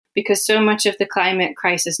because so much of the climate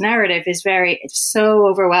crisis narrative is it's so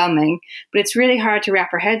overwhelming, but it's really hard to wrap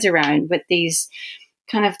our heads around with these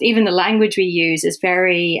kind of, even the language we use is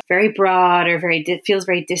very, very broad or feels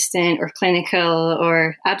very distant or clinical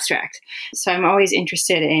or abstract. So I'm always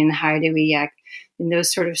interested in how do we, in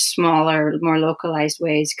those sort of smaller, more localized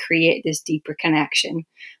ways, create this deeper connection.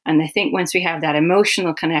 And I think once we have that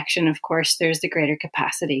emotional connection, of course, there's the greater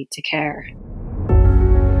capacity to care.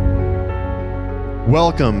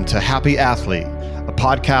 Welcome to Happy Athlete, a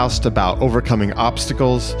podcast about overcoming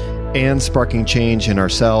obstacles and sparking change in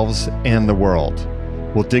ourselves and the world.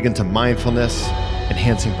 We'll dig into mindfulness,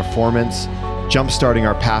 enhancing performance, jumpstarting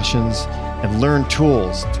our passions, and learn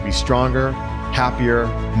tools to be stronger, happier,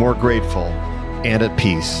 more grateful, and at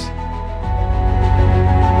peace.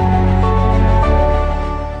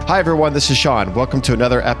 Hi everyone, this is Sean. Welcome to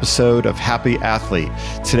another episode of Happy Athlete.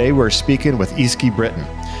 Today we're speaking with Easkey Britton.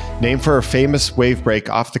 Named for her famous wave break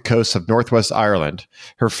off the coast of Northwest Ireland,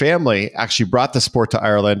 her family actually brought the sport to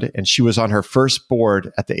Ireland, and she was on her first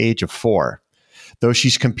board at the age of 4. Though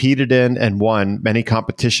she's competed in and won many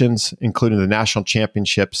competitions, including the national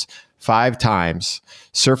championships 5 times,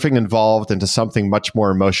 surfing evolved into something much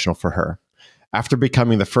more emotional for her. After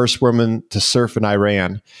becoming the first woman to surf in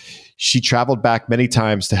Iran, she traveled back many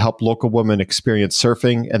times to help local women experience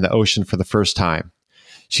surfing and the ocean for the first time.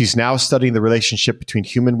 She's now studying the relationship between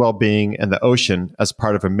human well-being and the ocean as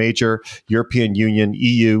part of a major European Union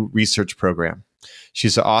EU research program.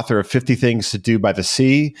 She's the author of 50 Things to Do by the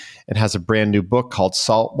Sea and has a brand new book called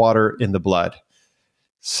Saltwater in the Blood.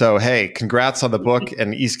 So, hey, congrats on the book,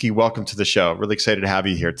 and Easkey, welcome to the show. Really excited to have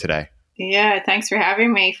you here today. Yeah, thanks for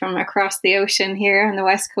having me from across the ocean here on the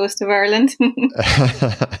west coast of Ireland.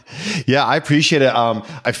 Yeah, I appreciate it.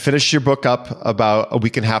 I finished your book up about a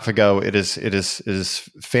week and a half ago. It is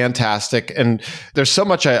fantastic, and there's so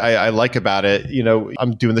much I like about it. You know,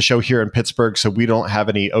 I'm doing the show here in Pittsburgh, so we don't have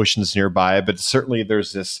any oceans nearby, but certainly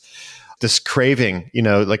there's this craving, you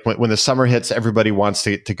know, like when the summer hits, everybody wants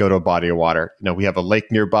to go to a body of water. You know, we have a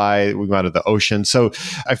lake nearby, we go to the ocean. So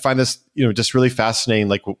I find this, you know, just really fascinating,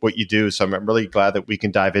 like what you do. So I'm really glad that we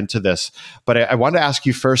can dive into this. But I wanted to ask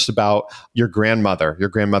you first about your grandmother,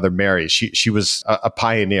 Mary. She was a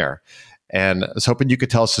pioneer. And I was hoping you could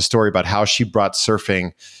tell us a story about how she brought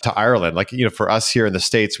surfing to Ireland. Like, you know, for us here in the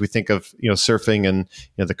States, we think of, you know, surfing in,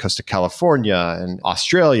 you know, the coast of California and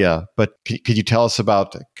Australia. But could you tell us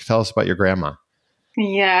about your grandma?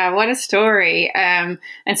 Yeah, what a story. And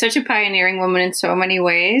such a pioneering woman in so many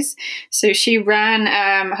ways. So she ran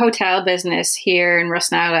a hotel business here in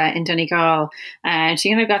Rusnalla in Donegal, and she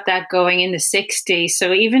kind of got that going in the 60s.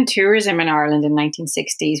 So even tourism in Ireland in the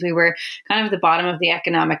 1960s, we were kind of at the bottom of the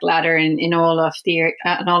economic ladder in all of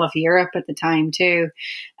Europe at the time too.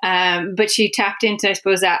 But she tapped into, I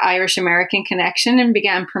suppose, that Irish-American connection and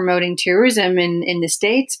began promoting tourism in the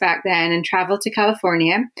States back then, and traveled to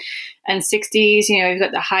California. And 60s, you know, you've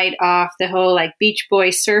got the height of the whole like Beach Boy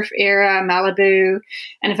surf era, Malibu.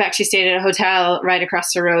 And in fact, she stayed at a hotel right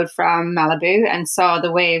across the road from Malibu and saw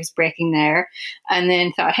the waves breaking there. And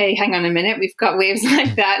then thought, hey, hang on a minute, we've got waves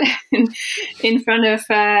like that in front of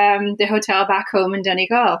the hotel back home in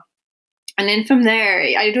Donegal. And then from there,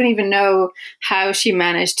 I don't even know how she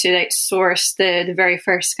managed to like source the very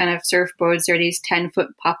first kind of surfboards, or these 10-foot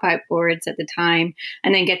pop-out boards at the time,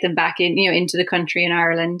 and then get them back in, you know, into the country in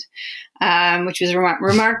Ireland, which was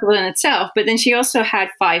remarkable in itself. But then she also had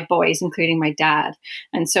 5 boys, including my dad.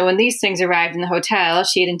 And so when these things arrived in the hotel,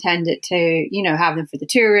 she had intended to, you know, have them for the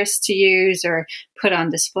tourists to use or put on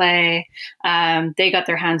display. They got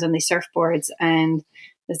their hands on these surfboards, and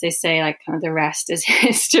as they say, like kind of the rest is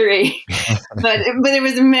history. but it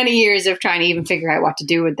was many years of trying to even figure out what to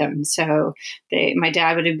do with them. So my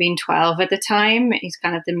dad would have been 12 at the time. He's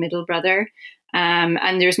kind of the middle brother.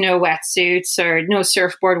 And there's no wetsuits or no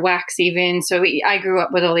surfboard wax even. So I grew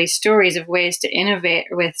up with all these stories of ways to innovate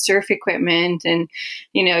with surf equipment, and,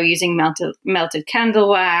 you know, using melted candle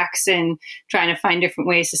wax and trying to find different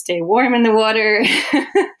ways to stay warm in the water,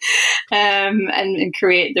 and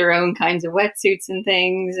create their own kinds of wetsuits and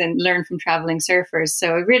things, and learn from traveling surfers.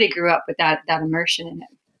 So I really grew up with that immersion in it.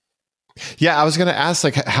 Yeah, I was going to ask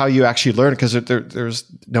like how you actually learned, because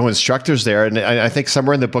there's no instructors there. And I think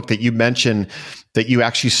somewhere in the book that you mentioned that you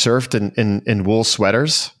actually surfed in wool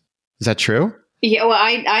sweaters. Is that true? Yeah, well,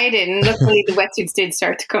 I didn't. Luckily, the wetsuits did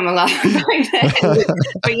start to come along by then.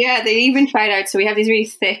 But yeah, they even tried out. So we have these really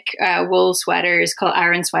thick wool sweaters called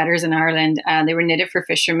Aran sweaters in Ireland. They were knitted for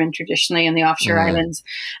fishermen traditionally in the offshore islands.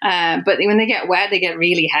 But when they get wet, they get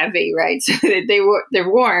really heavy, right? So they're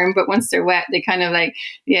warm, but once they're wet, they kind of like,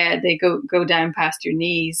 yeah, they go down past your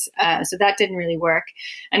knees. So that didn't really work.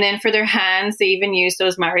 And then for their hands, they even used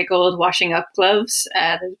those marigold washing up gloves,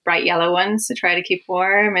 the bright yellow ones, to try to keep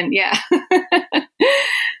warm. And yeah.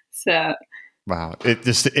 So wow, it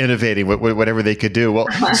just innovating whatever they could do. Well,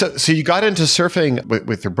 so you got into surfing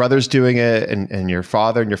with your brothers doing it, and your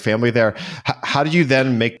father and your family there. How did you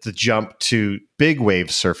then make the jump to big wave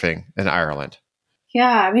surfing in Ireland?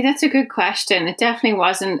 Yeah, I mean, that's a good question. It definitely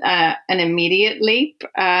wasn't an immediate leap.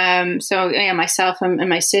 So yeah, myself and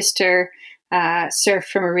my sister surfed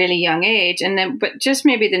from a really young age, but just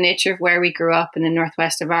maybe the nature of where we grew up in the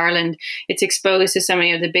northwest of Ireland, it's exposed to so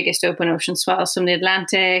many of the biggest open ocean swells from the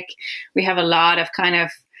Atlantic. We have a lot of kind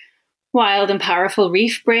of wild and powerful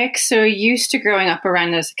reef breaks, so used to growing up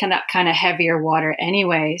around that kind of heavier water,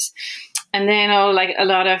 anyways. And then like a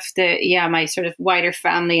lot of my sort of wider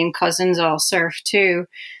family and cousins all surf too.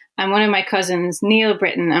 And one of my cousins, Neil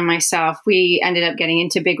Britton, and myself, we ended up getting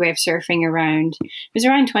into big wave surfing around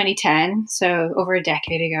 2010, so over a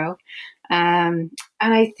decade ago. And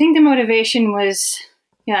I think the motivation was,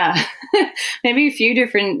 maybe a few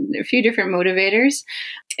different motivators.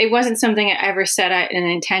 It wasn't something I ever set out and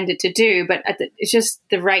intended to do, but it's just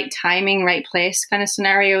the right timing, right place kind of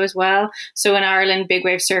scenario as well. So in Ireland, big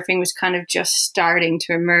wave surfing was kind of just starting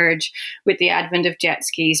to emerge with the advent of jet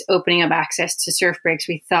skis, opening up access to surf breaks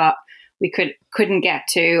we thought we couldn't get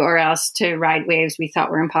to, or else to ride waves we thought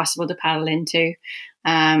were impossible to paddle into.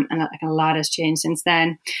 And like a lot has changed since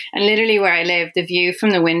then. And literally where I live, the view from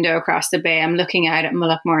the window across the bay, I'm looking out at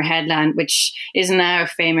Mullaghmore Headland, which is now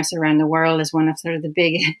famous around the world as one of sort of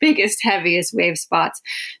the biggest, heaviest wave spots.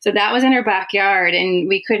 So that was in our backyard, and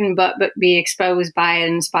we couldn't but be exposed by it,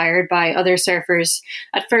 inspired by other surfers,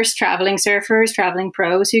 at first traveling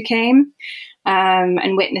pros who came.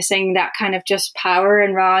 And witnessing that kind of just power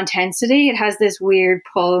and raw intensity. It has this weird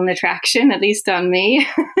pull and attraction, at least on me.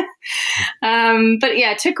 But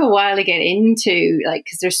yeah, it took a while to get into,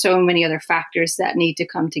 because there's so many other factors that need to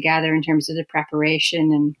come together in terms of the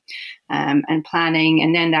preparation and planning,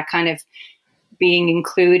 and then that kind of being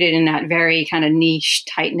included in that very kind of niche,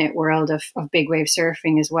 tight-knit world of big wave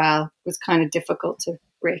surfing as well was kind of difficult to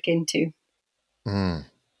break into.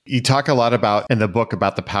 You talk a lot in the book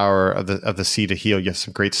about the power of the sea to heal. You have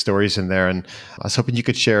some great stories in there. And I was hoping you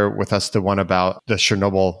could share with us the one about the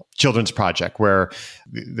Chernobyl Children's Project, where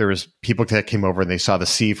there was people that came over and they saw the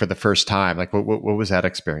sea for the first time. Like, what was that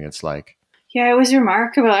experience like? Yeah, it was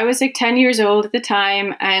remarkable. I was like 10 years old at the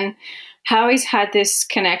time, and I always had this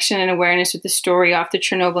connection and awareness with the story of the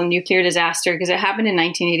Chernobyl nuclear disaster, because it happened in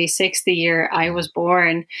 1986, the year I was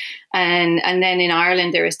born. And then in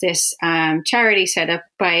Ireland, there was this charity set up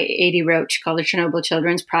by Adi Roche called the Chernobyl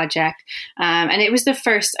Children's Project. And it was the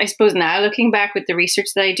first, I suppose now looking back with the research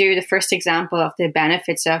that I do, the first example of the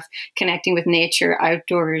benefits of connecting with nature,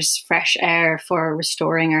 outdoors, fresh air for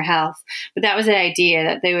restoring our health. But that was the idea,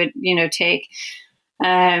 that they would, take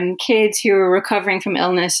kids who were recovering from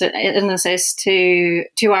illnesses to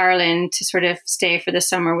Ireland to sort of stay for the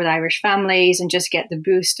summer with Irish families and just get the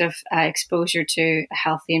boost of exposure to a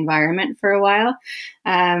healthy environment for a while.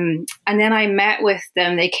 And then I met with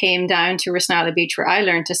them. They came down to Rossnala Beach, where I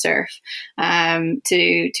learned to surf,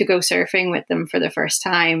 to go surfing with them for the first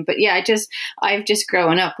time. But yeah, I've just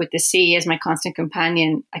grown up with the sea as my constant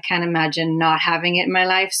companion. I can't imagine not having it in my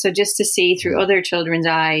life. So just to see through other children's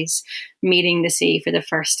eyes, meeting the sea for the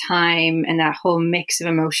first time, and that whole mix of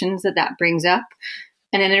emotions that brings up.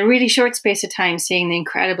 And in a really short space of time, seeing the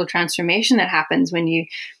incredible transformation that happens when you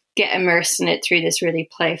get immersed in it through this really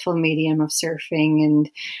playful medium of surfing.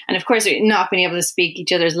 And of course, not being able to speak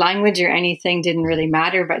each other's language or anything didn't really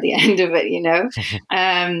matter by the end of it,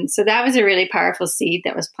 So that was a really powerful seed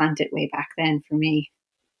that was planted way back then for me.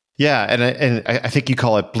 Yeah, and I think you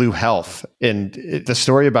call it blue health. And the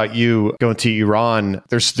story about you going to Iran,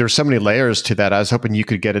 there's so many layers to that. I was hoping you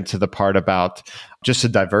could get into the part about just the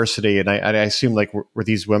diversity. And I assume, like, were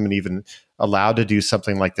these women even allowed to do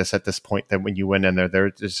something like this at this point? That when you went in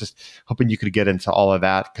there, just hoping you could get into all of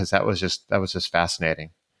that, because that was just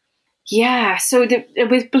fascinating. Yeah, so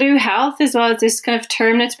with Blue Health as well, this kind of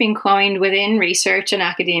term that's been coined within research and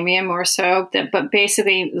academia more so, but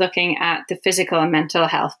basically looking at the physical and mental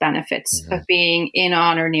health benefits of being in,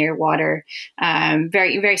 on, or near water.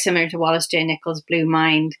 Very, very similar to Wallace J. Nichols' Blue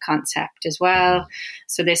Mind concept as well.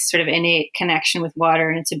 So this sort of innate connection with water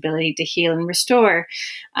and its ability to heal and restore.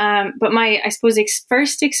 But my, I suppose,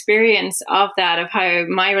 first experience of that, of how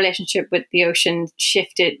my relationship with the ocean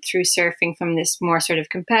shifted through surfing from this more sort of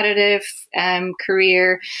competitive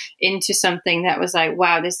career into something that was like,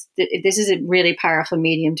 wow, this is a really powerful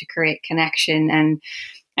medium to create connection.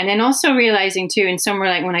 And then also realizing too, in somewhere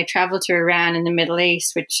like when I traveled to Iran in the Middle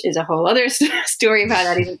East, which is a whole other story of how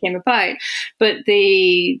that even came about, but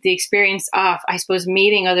the experience of, I suppose,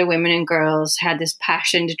 meeting other women and girls had this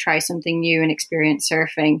passion to try something new and experience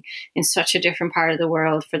surfing in such a different part of the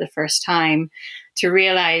world for the first time, to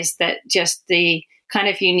realize that just the kind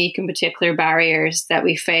of unique and particular barriers that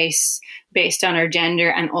we face based on our gender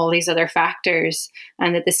and all these other factors,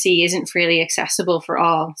 and that the sea isn't freely accessible for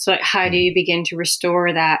all. So how do you begin to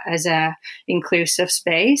restore that as a inclusive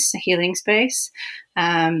space, a healing space?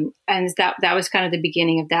 And that was kind of the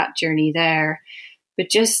beginning of that journey there. But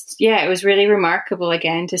just, yeah, it was really remarkable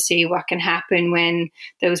again to see what can happen when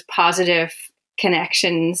those positive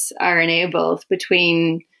connections are enabled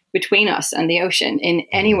between us and the ocean in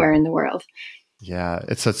anywhere in the world. Yeah,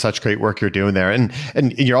 it's such great work you're doing there. And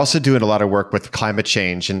you're also doing a lot of work with climate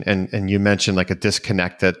change. And you mentioned like a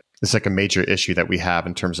disconnect that is like a major issue that we have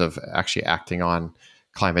in terms of actually acting on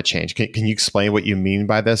climate change. Can you explain what you mean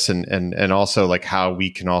by this, and also like how we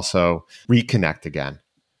can also reconnect again?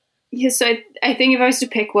 Yes, so I think if I was to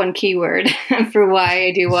pick one keyword for why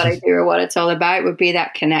I do what I do or what it's all about, would be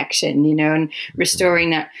that connection, and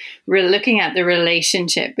restoring that. We're looking at the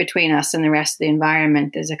relationship between us and the rest of the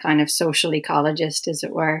environment as a kind of social ecologist, as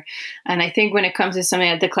it were. And I think when it comes to something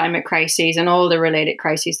like the climate crises and all the related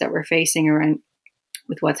crises that we're facing around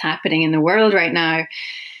with what's happening in the world right now,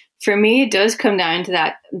 for me, it does come down to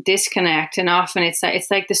that disconnect. And often it's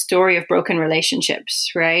like the story of broken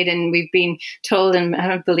relationships, right? And we've been told, and I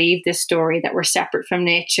don't believe this story, that we're separate from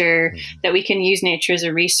nature, that we can use nature as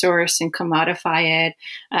a resource and commodify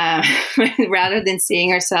it, rather than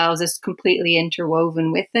seeing ourselves as completely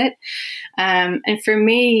interwoven with it. And for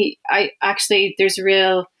me,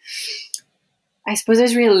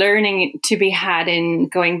 there's real learning to be had in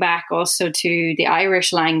going back also to the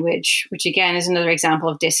Irish language, which again is another example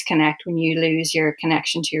of disconnect when you lose your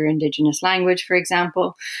connection to your Indigenous language, for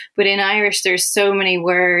example. But in Irish, there's so many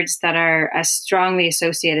words that are as strongly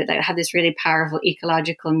associated, that have this really powerful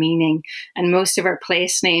ecological meaning. And most of our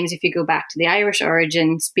place names, if you go back to the Irish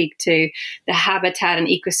origin, speak to the habitat and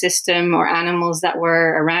ecosystem or animals that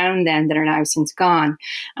were around then that are now since gone.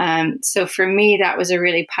 So for me, that was a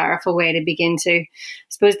really powerful way to begin to, I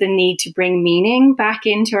suppose, the need to bring meaning back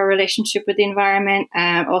into our relationship with the environment.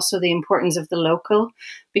 Also the importance of the local,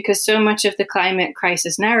 because so much of the climate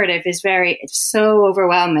crisis narrative is it's so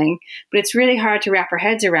overwhelming, but it's really hard to wrap our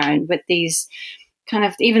heads around with these kind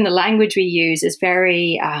of, even the language we use is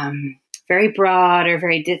very broad, or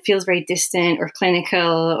feels very distant or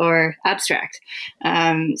clinical or abstract.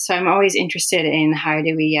 So I'm always interested in how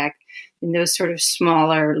do we, in those sort of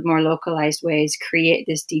smaller, more localized ways, create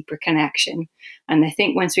this deeper connection. And I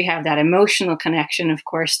think once we have that emotional connection, of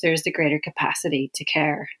course, there's the greater capacity to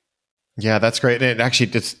care. Yeah, that's great. And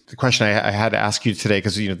actually, it's the question I had to ask you today,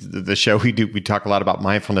 because the show we talk a lot about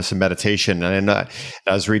mindfulness and meditation, and I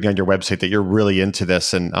was reading on your website that you're really into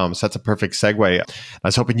this, and so that's a perfect segue. I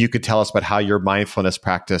was hoping you could tell us about how your mindfulness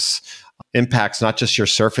practice impacts not just your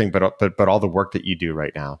surfing, but all the work that you do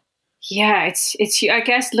right now. Yeah, it's I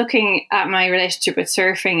guess looking at my relationship with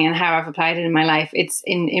surfing and how I've applied it in my life, it's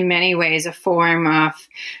in many ways a form of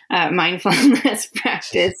mindfulness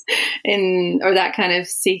practice, or that kind of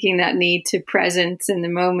seeking that need to presence in the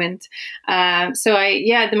moment. So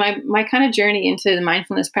my kind of journey into the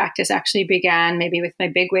mindfulness practice actually began maybe with my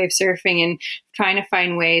big wave surfing and trying to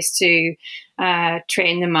find ways to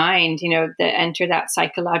train the mind, that enter that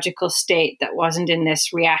psychological state that wasn't in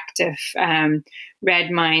this reactive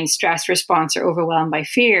red mind stress response or overwhelmed by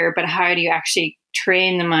fear, but how do you actually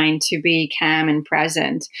train the mind to be calm and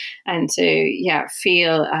present, and to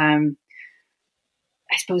feel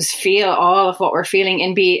feel all of what we're feeling,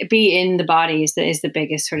 and be in the body is the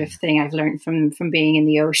biggest sort of thing I've learned from being in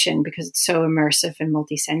the ocean, because it's so immersive and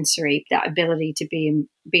multisensory. That ability to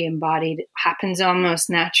be embodied happens almost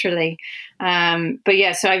naturally. But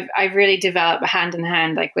yeah, so I've really developed hand in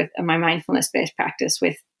hand, like with my mindfulness based practice,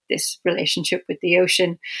 with this relationship with the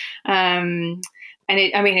ocean.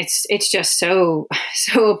 it's just so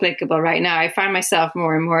applicable right now. I find myself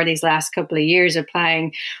more and more these last couple of years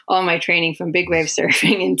applying all my training from big wave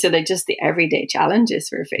surfing into the everyday challenges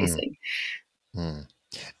we're facing. Mm.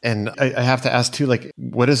 And I have to ask too, like,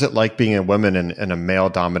 what is it like being a woman in a male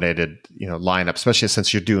dominated, lineup, especially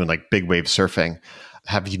since you're doing like big wave surfing?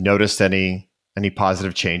 Have you noticed any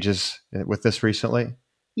positive changes with this recently?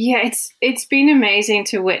 Yeah, it's been amazing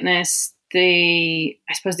to witness the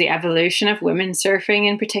evolution of women surfing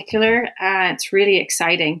in particular. It's really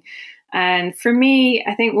exciting. And for me,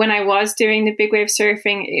 I think when I was doing the big wave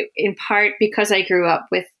surfing, in part because I grew up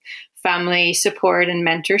with family support and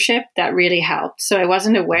mentorship, that really helped. So I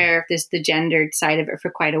wasn't aware of the gendered side of it for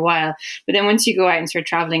quite a while. But then once you go out and start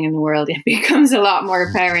traveling in the world, it becomes a lot more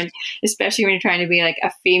apparent, especially when you're trying to be like a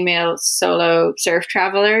female solo surf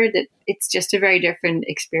traveler, that it's just a very different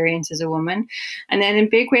experience as a woman. And then in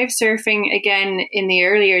big wave surfing, again, in the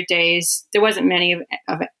earlier days, there wasn't many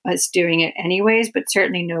of us doing it anyways, but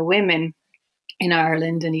certainly no women in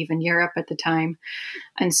Ireland and even Europe at the time.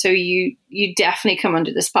 And so you definitely come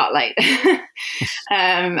under the spotlight.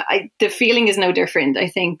 The feeling is no different. I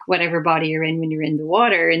think whatever body you're in when you're in the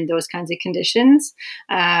water in those kinds of conditions,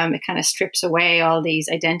 it kind of strips away all these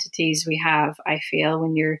identities we have, I feel,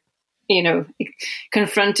 when you're,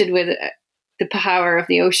 confronted with the power of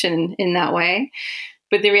the ocean in that way.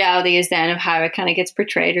 But the reality is then of how it kind of gets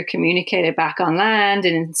portrayed or communicated back on land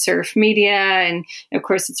and in surf media. And of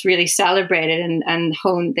course, it's really celebrated and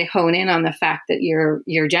they hone in on the fact that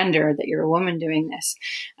you're gender, that you're a woman doing this.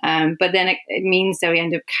 But then it means that we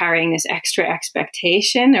end up carrying this extra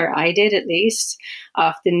expectation, or I did at least,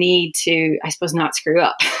 of the need to, I suppose, not screw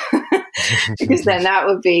up. Because then that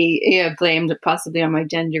would be blamed possibly on my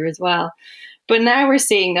gender as well. But now we're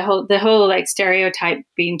seeing the whole like stereotype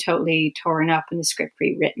being totally torn up and the script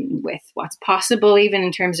rewritten with what's possible, even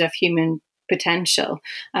in terms of human potential,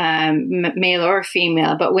 male or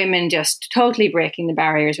female, but women just totally breaking the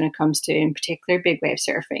barriers when it comes to, in particular, big wave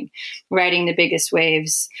surfing, riding the biggest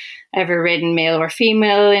waves ever ridden, male or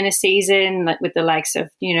female, in a season, like with the likes of,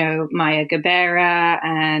 Maya Gabera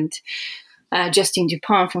and Justine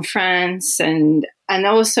Dupont from France, and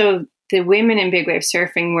also the women in big wave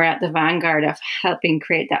surfing were at the vanguard of helping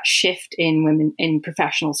create that shift in women in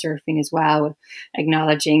professional surfing as well,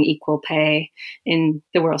 acknowledging equal pay in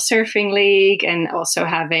the World Surfing League, and also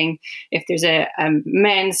having, if there's a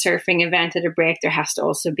men's surfing event at a break, there has to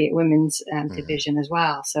also be a women's division as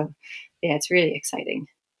well. So yeah, it's really exciting.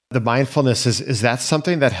 The mindfulness, is that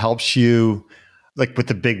something that helps you, like with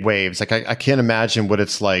the big waves? Like I can't imagine what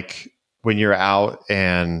it's like when you're out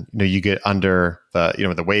and you get under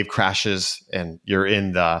the wave crashes and you're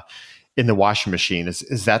in the washing machine.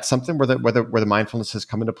 Is that something where the mindfulness has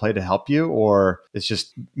come into play to help you, or it's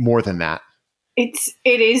just more than that? It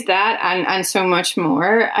is that and so much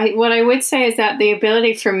more. What I would say is that the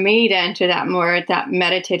ability for me to enter that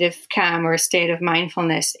meditative calm or state of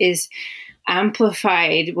mindfulness is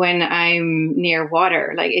amplified when I'm near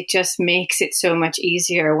water. Like, it just makes it so much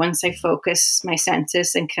easier once I focus my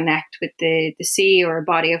senses and connect with the sea or a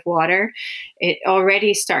body of water. It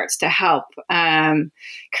already starts to help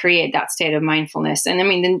create that state of mindfulness. And I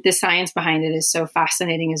mean, the science behind it is so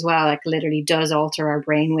fascinating as well. Like, literally does alter our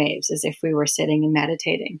brain waves as if we were sitting and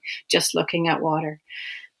meditating, just looking at water.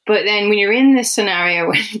 But then when you're in this scenario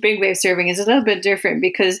when big wave surfing is a little bit different,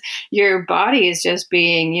 because your body is just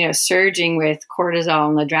being, surging with cortisol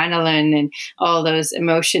and adrenaline and all those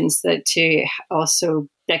emotions that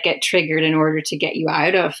get triggered in order to get you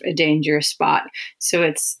out of a dangerous spot. So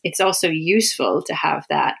it's also useful to have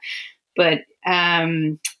that. But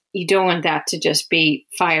you don't want that to just be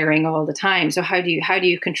firing all the time. So how do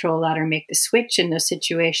you control that or make the switch in those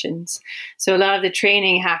situations? So a lot of the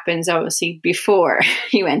training happens obviously before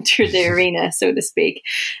you enter the arena, so to speak.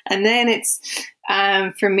 And then it's,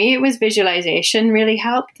 for me, it was visualization really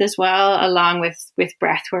helped as well, along with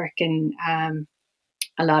breath work and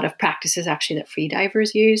a lot of practices actually that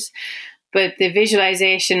freedivers use. But the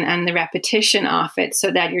visualization and the repetition of it,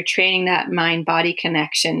 so that you're training that mind-body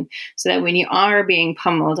connection, so that when you are being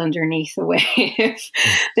pummeled underneath a wave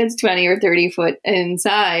that's 20 or 30 foot in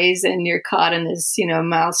size and you're caught in this,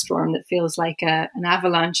 maelstrom that feels like an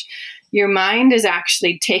avalanche, your mind is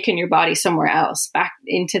actually taking your body somewhere else, back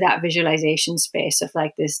into that visualization space of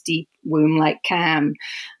like this deep womb-like calm.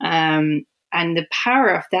 And the power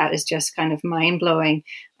of that is just kind of mind-blowing.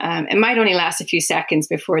 It might only last a few seconds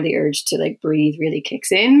before the urge to breathe really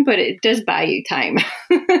kicks in, but it does buy you time.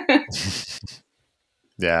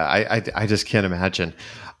 Yeah, I just can't imagine.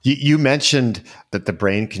 You mentioned that the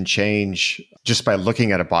brain can change just by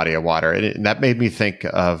looking at a body of water. And that made me think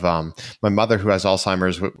of my mother who has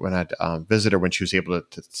Alzheimer's. When I'd visit her, when she was able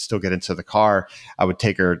to still get into the car, I would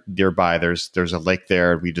take her nearby. There's a lake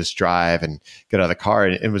there. We just drive and get out of the car.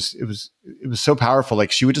 And it was so powerful.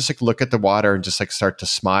 Like she would just like look at the water and just like start to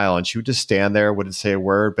smile. And she would just stand there, wouldn't say a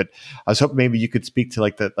word. But I was hoping maybe you could speak to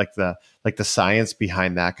the science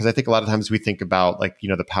behind that. Because I think a lot of times we think about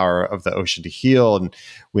the power of the ocean to heal. And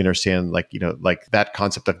we understand like that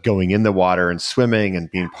concept of going in the water and swimming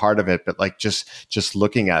and being part of it, but like just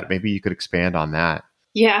looking at it, maybe you could expand on that.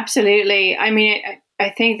 Yeah, absolutely. I mean, I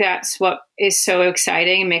think that's what is so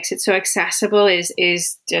exciting and makes it so accessible is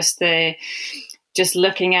just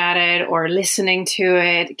looking at it or listening to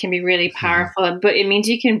it can be really powerful, but it means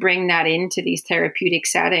you can bring that into these therapeutic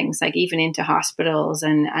settings, like even into hospitals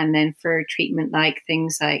and then for treatment, like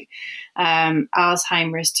things like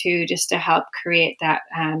Alzheimer's too, just to help create that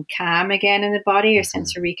calm again in the body or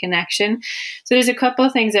sense of reconnection. So there's a couple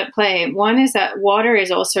of things at play. One is that water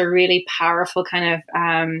is also a really powerful kind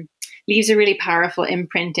of leaves a really powerful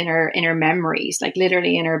imprint in our memories, like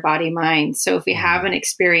literally in our body mind. So if we have an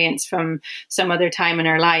experience from some other time in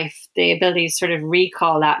our life, the ability to sort of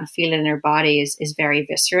recall that and feel it in our body is very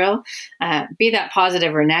visceral, be that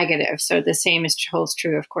positive or negative. So the same holds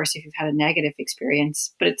true, of course, if you've had a negative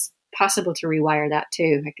experience, but it's possible to rewire that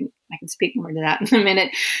too. I can speak more to that in a minute.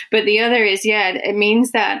 But the other is, it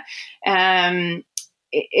means that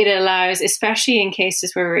it allows, especially in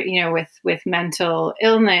cases where, with mental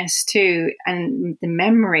illness too, and the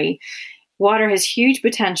memory, water has huge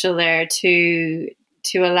potential there to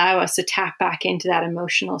allow us to tap back into that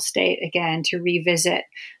emotional state again, to revisit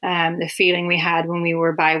the feeling we had when we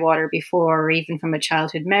were by water before, or even from a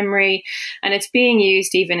childhood memory. And it's being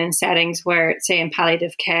used even in settings where, say, in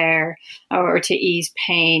palliative care or to ease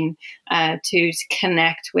pain, to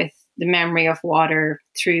connect with the memory of water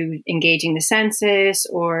through engaging the senses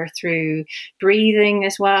or through breathing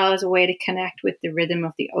as well as a way to connect with the rhythm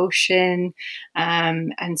of the ocean.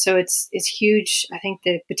 And so it's huge. I think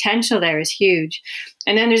the potential there is huge.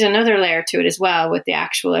 And then there's another layer to it as well with the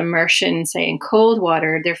actual immersion, say in cold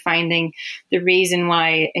water. They're finding the reason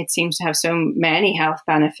why it seems to have so many health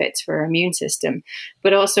benefits for our immune system,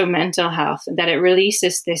 but also mental health, that it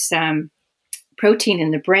releases this protein in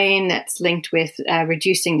the brain that's linked with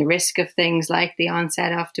reducing the risk of things like the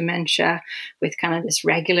onset of dementia with kind of this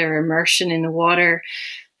regular immersion in the water.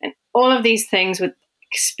 And all of these things would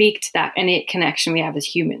speak to that innate connection we have as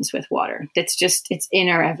humans with water. It's in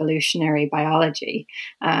our evolutionary biology.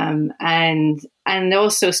 And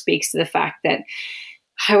also speaks to the fact that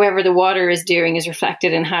however the water is doing is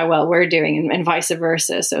reflected in how well we're doing and vice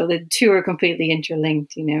versa. So the two are completely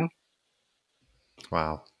interlinked,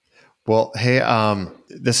 Wow. Well, hey,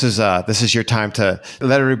 this is your time to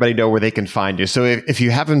let everybody know where they can find you. So if you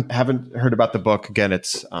haven't heard about the book, again,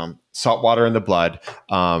 it's Salt Water in the Blood.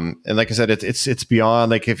 And like I said, it's beyond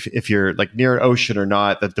like if you're like near an ocean or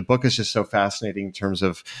not. That the book is just so fascinating in terms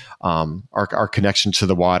of our connection to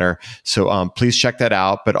the water. So please check that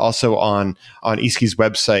out. But also on Easki's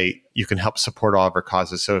website, you can help support all of our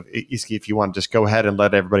causes. So Easki, if you want to just go ahead and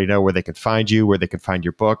let everybody know where they can find you, where they can find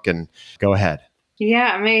your book, and go ahead.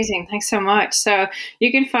 Yeah, amazing. Thanks so much. So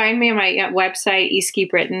you can find me on my website,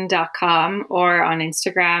 iskibritton.com, or on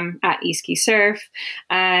Instagram at iskisurf.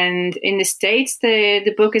 And in the States,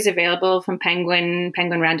 the book is available from Penguin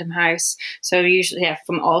Random House. So usually,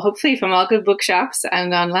 hopefully from all good bookshops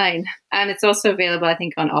and online. And it's also available, I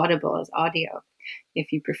think, on Audible as audio,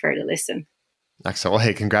 if you prefer to listen. Excellent. Well,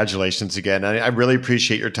 hey, congratulations again. I really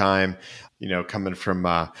appreciate your time, coming from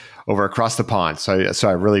over across the pond. So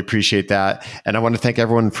I really appreciate that. And I want to thank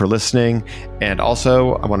everyone for listening. And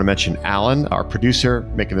also I want to mention Alan, our producer,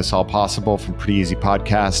 making this all possible from Pretty Easy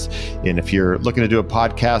Podcast. And if you're looking to do a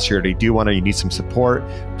podcast, you already do you need some support,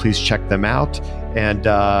 please check them out. And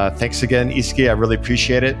thanks again, Iski. I really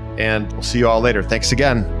appreciate it. And we'll see you all later. Thanks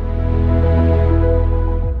again.